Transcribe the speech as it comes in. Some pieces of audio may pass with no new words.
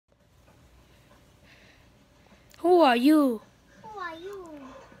Who are you? Who are you?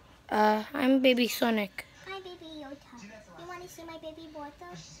 I'm Baby Sonic. Hi, baby Yoda. You want to see my baby brother?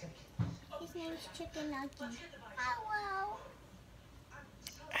 His name's Chicken Nugget. Hello.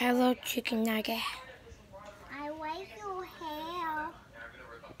 Hello, Chicken Nugget. I like your hair.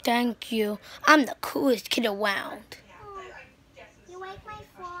 Thank you. I'm the coolest kid around. Oh, you like my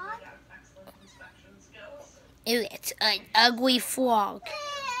frog? Ew, it's an ugly frog.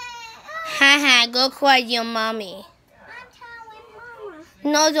 Haha, go cry to your mommy. I'm telling Mama.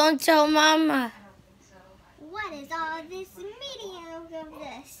 No, don't tell Mama. What is all this meaning of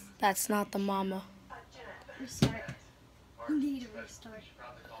this? That's not the mama. Restart. You need to restart.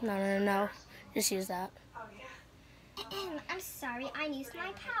 No. Just use that. I'm sorry, I used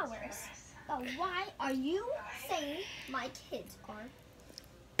my powers. But why are you saying my kids are?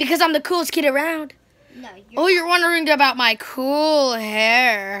 Because I'm the coolest kid around. No, Oh, you're wondering about my cool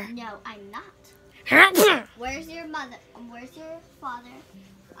hair. No, I'm not. Where's your mother? Where's your father?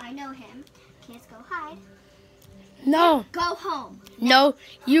 I know him. Kids, go hide. No. Go home. No,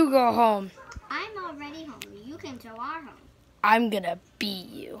 you go home. I'm already home. You can go our home. I'm gonna beat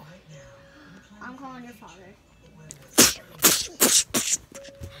you. I'm calling your father.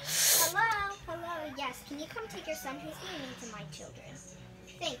 Hello, yes. Can you come take your son? He's mean to my children.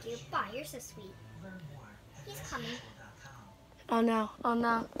 Thank you. Bye. You're so sweet. He's coming. Oh no.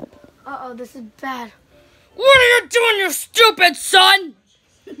 Uh-oh, this is bad. What are you doing, you stupid son?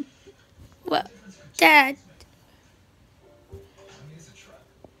 What? Dad.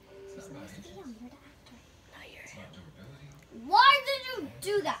 Why did you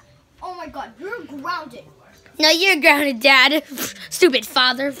do that? Oh my God, you're grounded. No, you're grounded, Dad. Stupid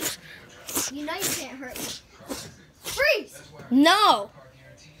father. You know you can't hurt me. Freeze! No.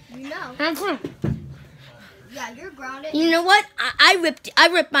 You know. Yeah, you're grounded. You know what? I ripped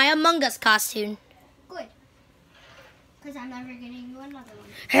my Among Us costume. Good. Because I'm never getting you another one.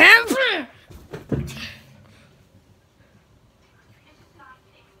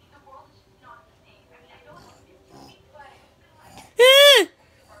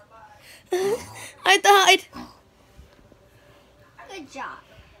 I died. Good job.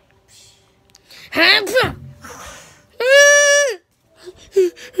 I'm gonna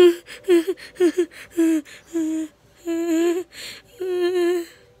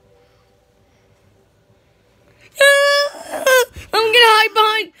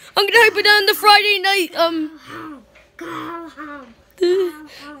hide behind the Friday night. Go home. Go home. Go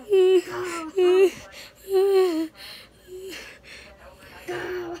home.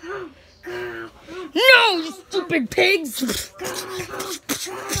 Go home. No, you stupid pigs! Go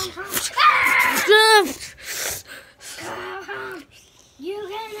home. You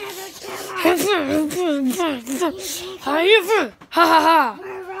can never kill us. Ha ha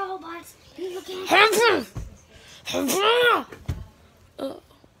We're robots. You can't. ha!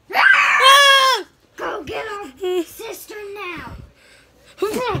 Go get our sister now. Go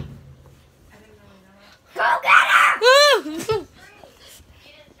get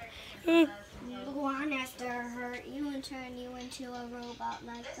her. One has to hurt you and turn you into a robot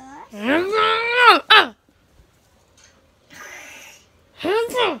like us.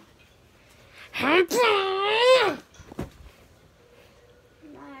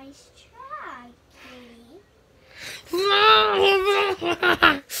 Nice try, kitty.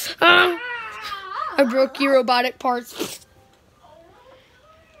 I broke your robotic parts.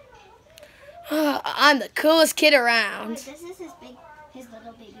 I'm the coolest kid around. This is his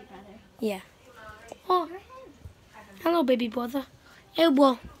little baby brother. Yeah. Oh, hello, baby brother. Hey,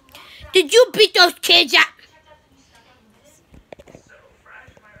 well, did you beat those kids up?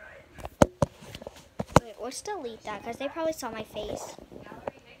 Wait, let's delete that because they probably saw my face.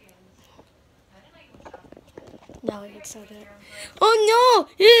 No, it's so good. Oh no!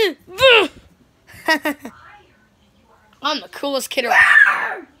 I'm the coolest kid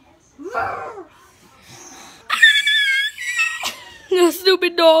around. No,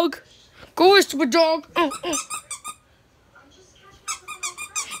 stupid dog. Go away, stupid dog.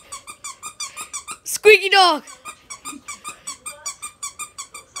 Squeaky dog.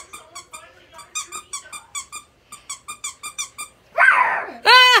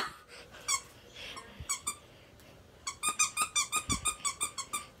 Ah!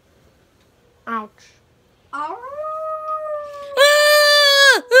 Ouch.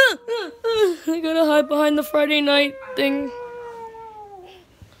 I gotta hide behind the Friday night thing.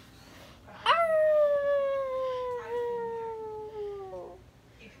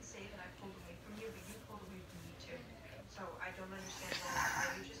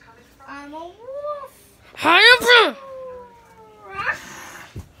 I'm a wolf. Hi,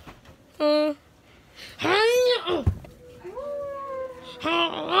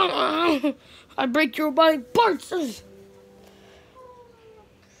 I break your body parts.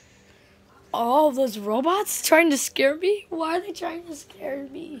 Oh, those robots trying to scare me? Why are they trying to scare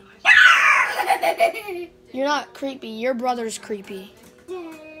me? You're not creepy. Your brother's creepy.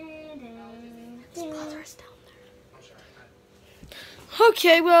 His brother's down there.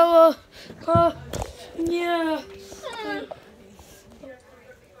 Okay, well, yeah.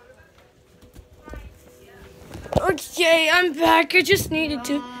 Okay, I'm back. I just needed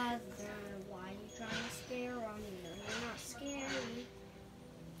to. Why are you trying to scare me? You're not scary.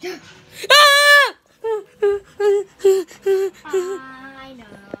 Ah! I know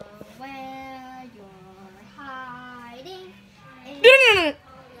where you're hiding.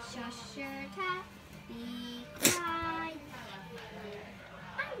 Shush your cat, be quiet.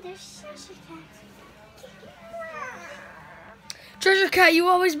 I'm the Shush cat. Treasure Cat, you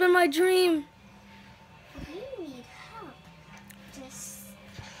always been my dream. You need help. Just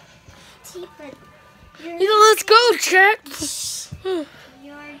keep it. Let's go, Chat.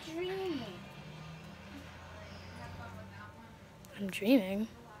 You're dreaming. I'm dreaming.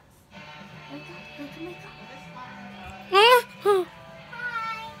 Wake up, wake up, wake up. Huh?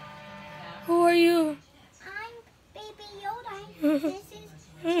 Hi, Who are you? I'm Baby Yoda. This is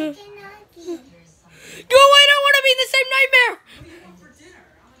Chicken Nugget. Go away! I don't want to be in the same nightmare.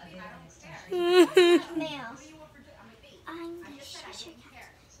 Male. I'm the Shush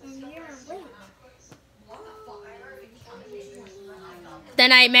cat, and you're awake. The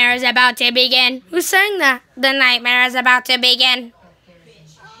nightmare is about to begin. Who sang that? The nightmare is about to begin.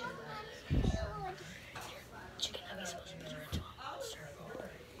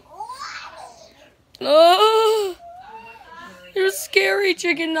 Oh, you're scary,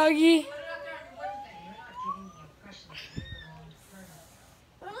 Chicken Nugget.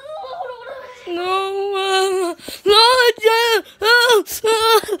 No,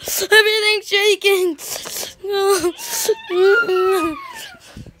 everything's shaking.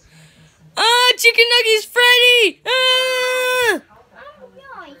 Chicken Nugget's Freddy. Oh,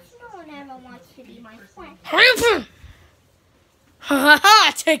 nice. No one ever wants to be my friend. Ha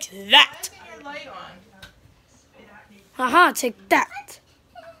ha! Take that. Haha, take that.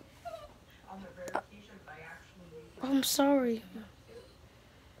 I'm sorry.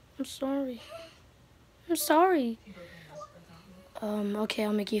 I'm sorry. I'm sorry. Okay,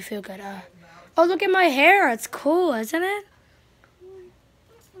 I'll make you feel good. Oh, look at my hair. It's cool, isn't it?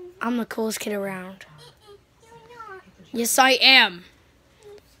 I'm the coolest kid around. You're not. Yes, I am.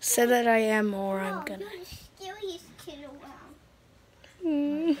 Say that I am, or I'm gonna. You're the scariest kid around.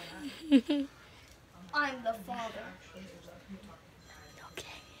 I'm the father.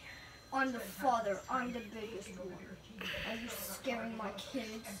 Okay. I'm the father. I'm the biggest one. Are you scaring my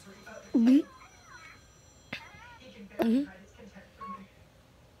kids? Mm-hmm. Mm-hmm.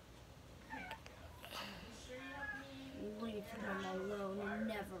 Leave them alone and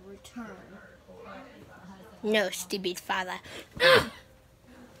never return. No, stupid father.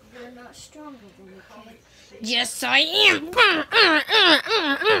 You're not stronger than the kid. Yes, I am. That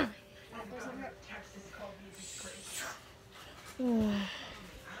doesn't hurt. Please.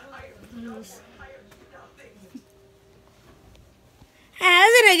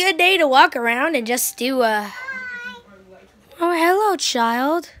 Isn't it a good day to walk around and just do Hi. Oh, hello,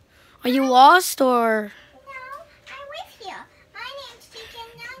 child. Are you lost or? No, I'm with you. My name's Chicken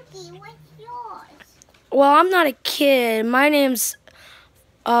Nugget. What's yours? Well, I'm not a kid. My name's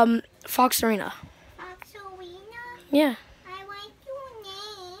Fox Arena. Foxarina. Yeah. I like your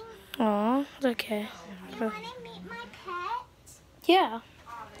name. Aw, it's okay. You want to meet my pet? Yeah.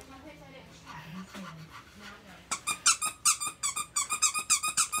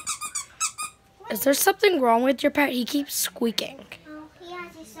 Is there something wrong with your pet? He keeps squeaking. Oh, he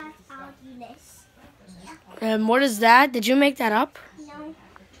has a soft ugliness. And what is that? Did you make that up? No.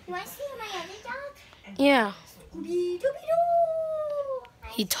 You want to see my other dog? Yeah. Scooby-Dooby-Doo.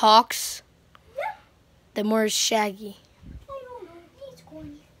 He talks. Yeah. Then where's Shaggy? I don't know. He's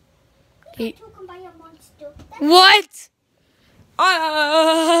going. He- Took him by a monster. What?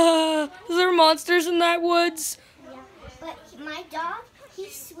 Is there monsters in that woods? Yeah. But my dog,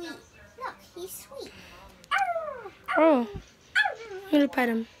 he's sweet. Look, he's sweet. Oh, I'm gonna pet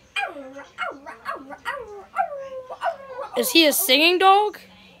him. Is he a singing dog?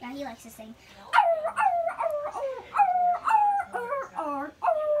 Yeah, he likes to sing.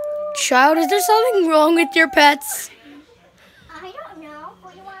 Child, is there something wrong with your pets? I don't know.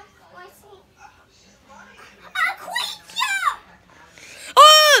 What do you want to see? Aquatia!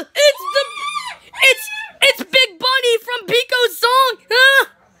 Oh, it's Big Bunny from Pico's song.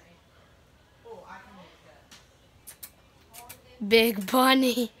 Big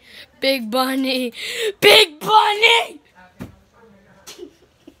bunny. Big bunny. Big bunny!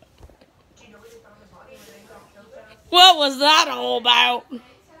 What was that all about? Want to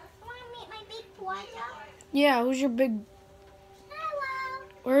meet my big brother? Yeah, who's your big... Hello.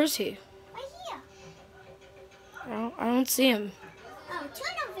 Where is he? Right here. I don't see him. Oh,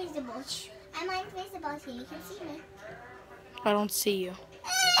 turn invisible. I'm invisible so you can see me. I don't see you.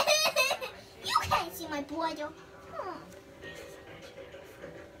 You can't see my brother.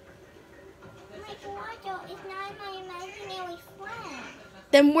 My brother is not my imaginary friend.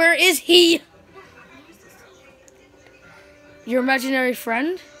 Then where is he? Your imaginary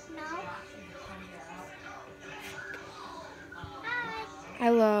friend? No. Hi.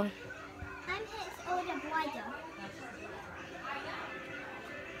 Hello. I'm his older brother.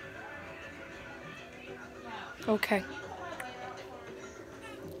 Okay.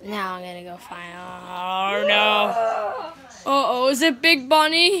 Now I'm gonna go find. Oh no! Uh-oh, is it Big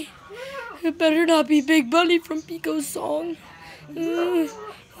Bunny? It better not be Big Bunny from Pico's song. Is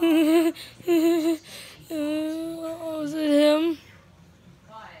it him?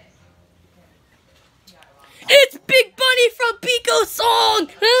 It's Big Bunny from Pico's song.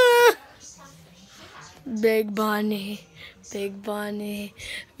 Big Bunny, Big Bunny,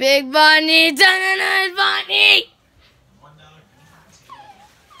 Big Bunny, da-na-na, Bunny.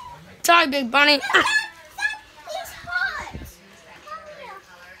 Sorry, Big Bunny. He's hot. Come here.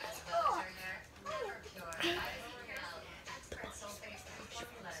 He's hot.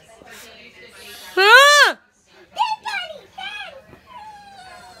 Ah! Big Bunny, Ben.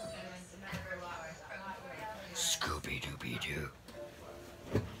 Scooby-Dooby-Doo.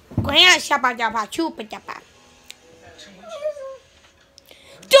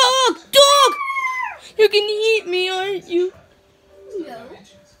 Dog! Dog! You can eat me, aren't you? No,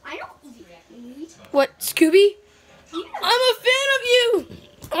 I don't eat meat. What, Scooby? I'm a fan of you!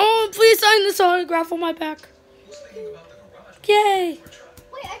 Oh, please sign this autograph on my back. Yay!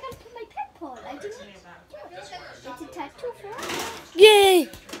 Wait, I gotta put my pet paw. I didn't do it. It's a tattoo for us. Yay!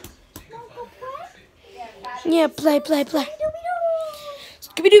 Wanna go play? Yeah, play, play, play. Scooby-Doo.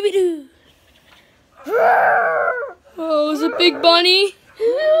 Scooby-Dooby-Doo. Oh, is it Big Bunny?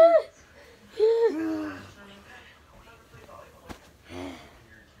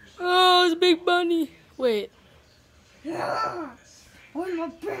 Oh, it's Big Bunny. Wait. I'm a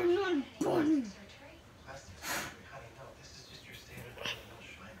big bunny.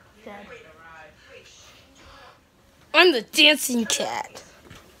 I'm the dancing cat.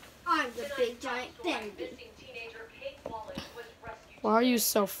 I'm the big giant baby. Why are you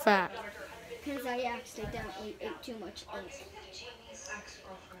so fat? Because I accidentally ate too much ink.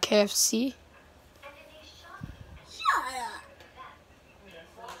 KFC? Shut up.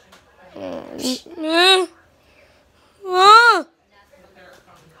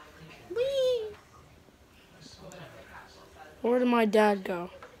 Wee. Where did my dad go?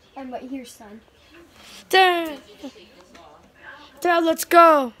 I'm right here, son. Dad! Dad, let's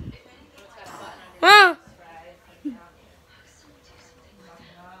go. Huh?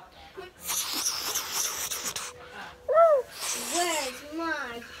 Where's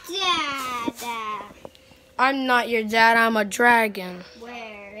my dad at? I'm not your dad, I'm a dragon.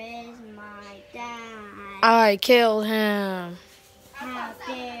 Where is my dad? I killed him. How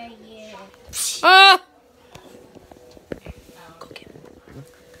dare you? Ah! Go get him.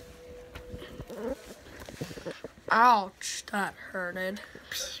 Ouch, that hurted.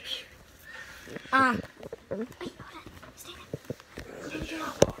 Ah.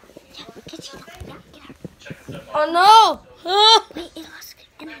 Oh no! Ah!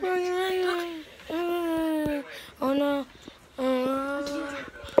 Oh no.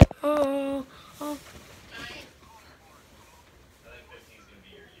 Oh.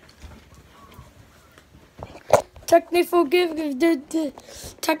 Technical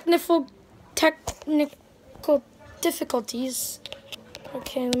difficulties.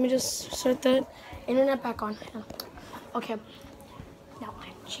 Okay, let me just start the internet back on. Okay. Now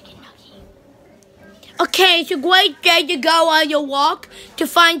I'm chicken nugget. Okay, it's a great day to go on your walk to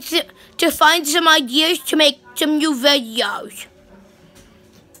find some ideas to make some new videos.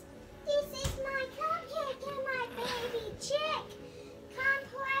 This is my cupcake and my baby chick. Come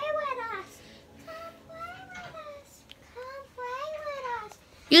play with us. Come play with us. Come play with us.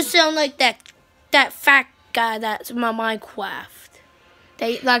 You sound like that fat guy that's in my Minecraft.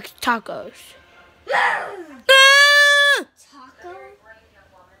 They eat like tacos. Ah! Taco?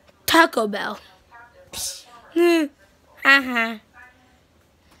 Taco Bell. Haha.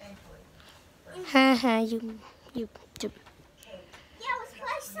 Haha, you. Yeah, let's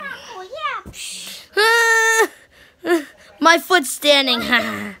play soccer. Yeah. My my foot's standing.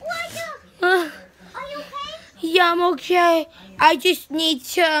 Are you okay? Yeah, I'm okay. I just need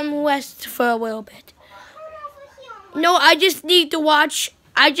to rest for a little bit. Come over here. No, I just need to watch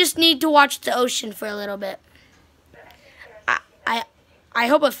the ocean for a little bit. I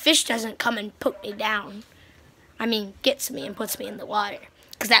hope a fish doesn't come and put me down. I mean, gets me and puts me in the water,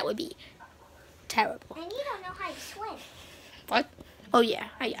 because that would be terrible. And you don't know how to swim. What? Oh yeah,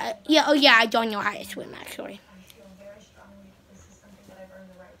 I don't know how to swim actually.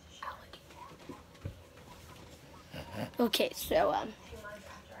 Okay, so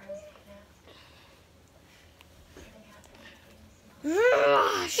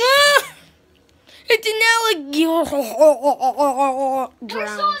it's an alligator. I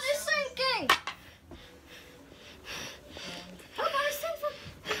saw this sinking.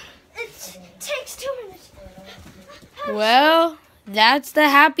 It takes 2 minutes. Well, that's the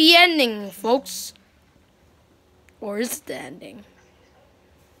happy ending, folks. Or is it the ending?